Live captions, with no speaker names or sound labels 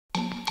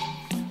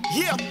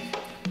Yeah.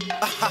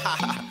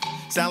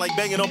 Sound like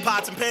banging on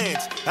pots and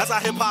pans. That's how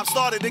hip-hop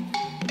started, nigga.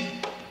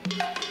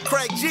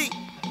 Craig G,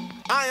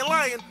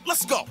 Lyon,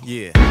 let's go.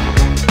 Yeah.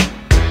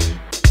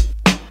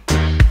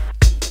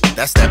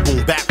 That's that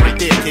boom bap right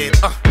there, kid.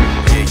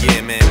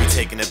 Yeah, man, we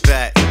taking it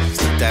back.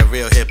 Just keep that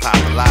real hip-hop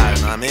alive,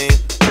 you know what I mean?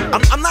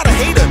 I'm not a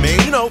hater, man,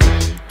 you know.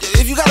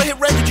 If you got a hit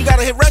record, you got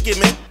a hit record,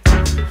 man.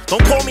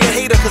 Don't call me a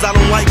hater cause I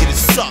don't like it, it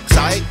sucks,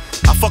 alright?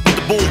 I fuck with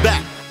the boom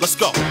bap. Let's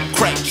go.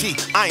 Craig G,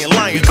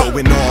 Lyon. We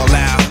going all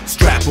out.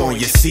 Strap on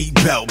your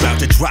seatbelt. About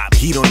to drop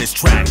heat on this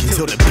track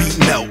until the beat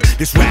melt.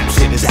 This rap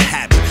shit is a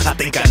habit. I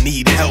think I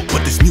need help,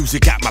 but this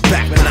music got my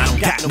back when I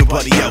don't got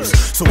nobody else.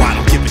 So I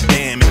don't give a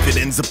damn if it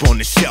ends up on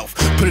the shelf.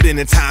 Put it in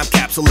a time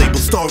capsule, label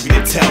story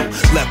to tell.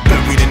 Left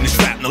buried in the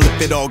shrapnel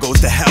if it all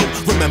goes to hell.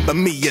 Remember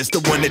me as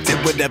the one that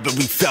did whatever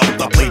we felt.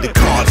 I play the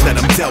cards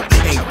that I'm dealt.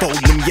 Ain't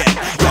folding them yet.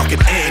 Y'all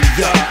can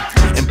ante up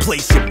and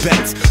place your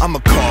bets. I'ma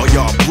call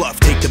y'all bluff,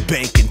 take the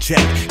bank and check.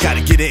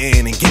 Gotta get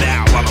in and get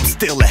out while I'm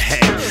still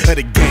ahead of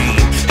the game.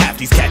 Half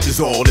these cats is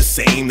all the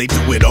same. They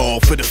do it all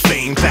for the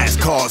fame. Fast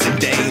cars and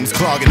dames,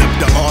 clogging up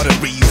the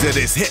arteries of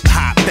this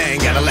hip-hop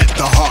thing. Gotta let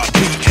the heart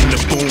beat and the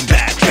boom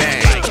bap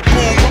bang. Like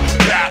boom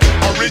bap,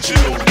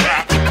 original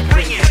rap.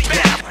 Bring it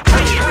back,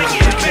 bring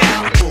it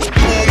back. Boom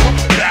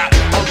bap,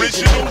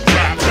 original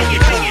rap. Bring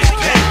it back,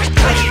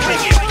 bring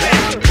it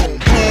back. Boom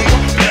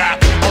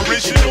bap,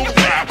 original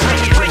rap.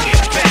 Bring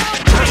it back,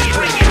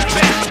 bring it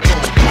back.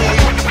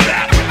 Boom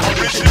bap,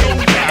 original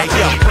rap.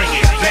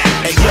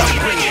 Hey yo,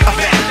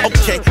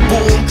 okay,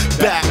 boom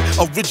bap,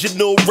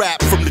 original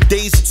rap from the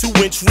days of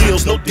 2-inch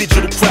reels, no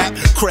digital crap.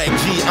 Craig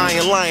G,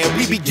 Lyon,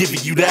 we be giving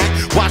you that.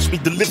 Watch me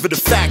deliver the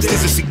facts.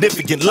 There's a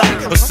significant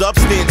lack of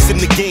substance in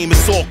the game.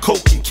 It's all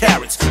coke and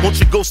carrots. Won't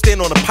you go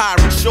stand on a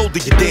pirate's shoulder,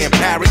 you damn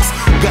parrots?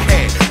 Go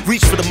ahead,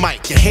 reach for the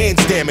mic. Your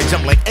hands damaged.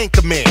 I'm like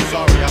Anchorman.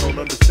 Sorry, I don't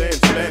understand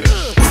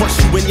Spanish. Crush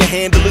you when your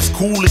handle is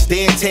cool as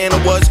Dan Tanner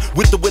was,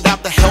 with or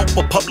without the help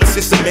of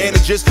publicists and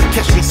managers.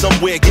 Catch me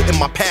somewhere getting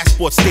my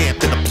passport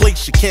stamped in a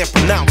place you can't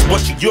pronounce.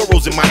 Bunch of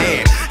euros in my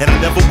hand, and I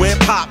never went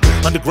pop.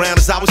 Underground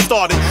is how it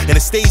started, and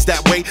it stays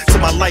that way till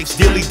my life's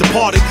dearly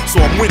departed.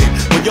 So I'm winning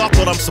when y'all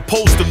thought I'm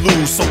supposed to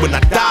lose. So when I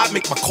die,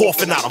 make my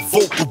coffin out a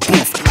vocal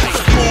booth.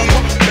 Boom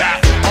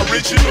bap,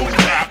 original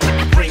rap.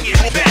 Bring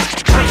it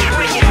back, bring it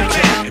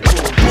back.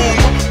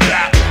 Boom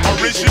bap,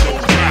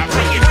 original rap.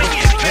 Bring it back,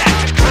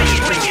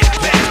 bring it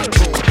back.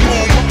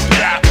 Boom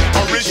bap,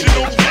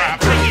 original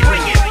rap. Bring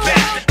it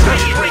back,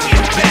 bring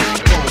it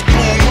back.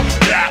 Boom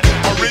bap,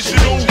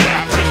 original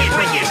rap. Bring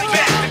it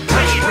back,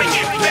 bring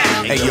it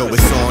back. Hey yo,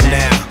 it's on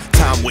now.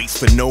 Time waits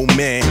for no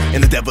man,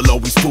 and the devil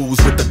always fools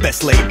with the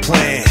best laid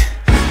plan.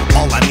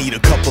 All I need a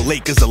couple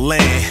acres of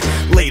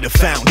land, lay the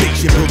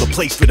foundation, build a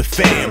place for the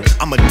fam.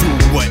 I'ma do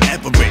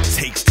whatever it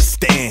takes to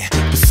stand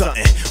for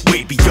something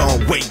way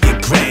beyond weight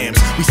and grams.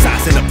 We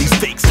sizing up these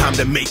fakes, time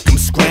to make them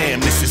scram.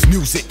 This is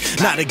music,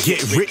 not a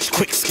get rich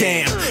quick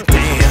scam.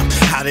 Damn,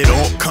 how did it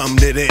all come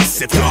to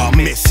this? If y'all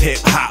miss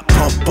hip-hop,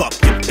 pump up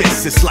your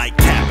fists. It's like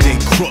Captain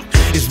Crook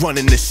is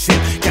running the ship,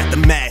 got the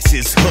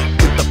masses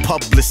hooked with the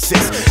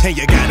publicist. And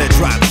you gotta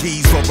drop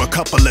G's for a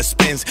couple of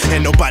spins,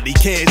 and nobody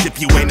cares if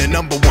you ain't a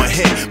 #1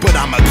 hit. But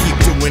I'ma keep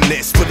doing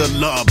this for the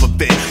love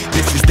of it.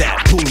 This is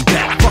that boom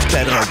bap, fuck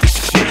that other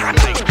shit.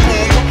 Like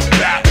boom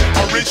bap,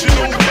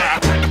 original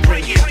rap.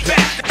 Bring it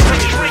back,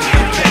 bring it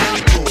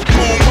back.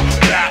 Boom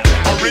bap,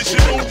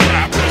 original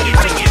rap. Bring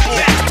it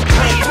back,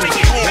 bring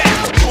it back.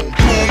 Boom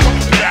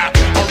bap,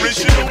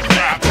 original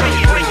rap. Bring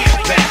it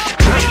back,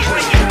 bring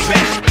it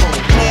back.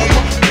 Boom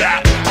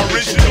bap,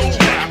 original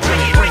rap.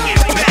 Bring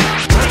it back,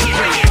 bring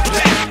it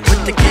back.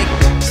 With the kick,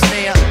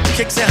 snare,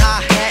 kicks and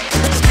hi-hat,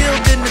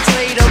 skilled in the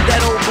trade of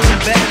that old boom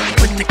bap.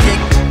 With the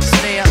kick,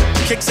 snare,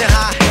 kicks and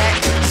hi-hat,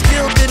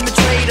 skilled in the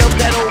trade of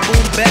that old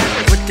boom bap.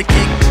 With the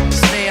kick,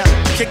 snare,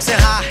 kicks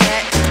and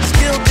hi-hat,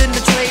 skilled in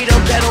the trade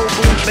of that old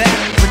boom bap.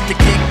 With the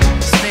kick,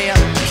 snare,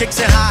 kicks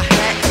and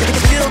hi-hat,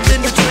 skilled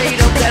in the trade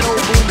of that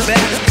old boom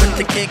bap. With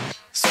the kick,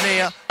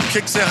 snare,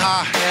 kicks and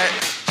hi-hat,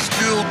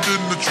 Skilled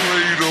in the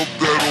trade of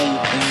that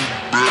old boom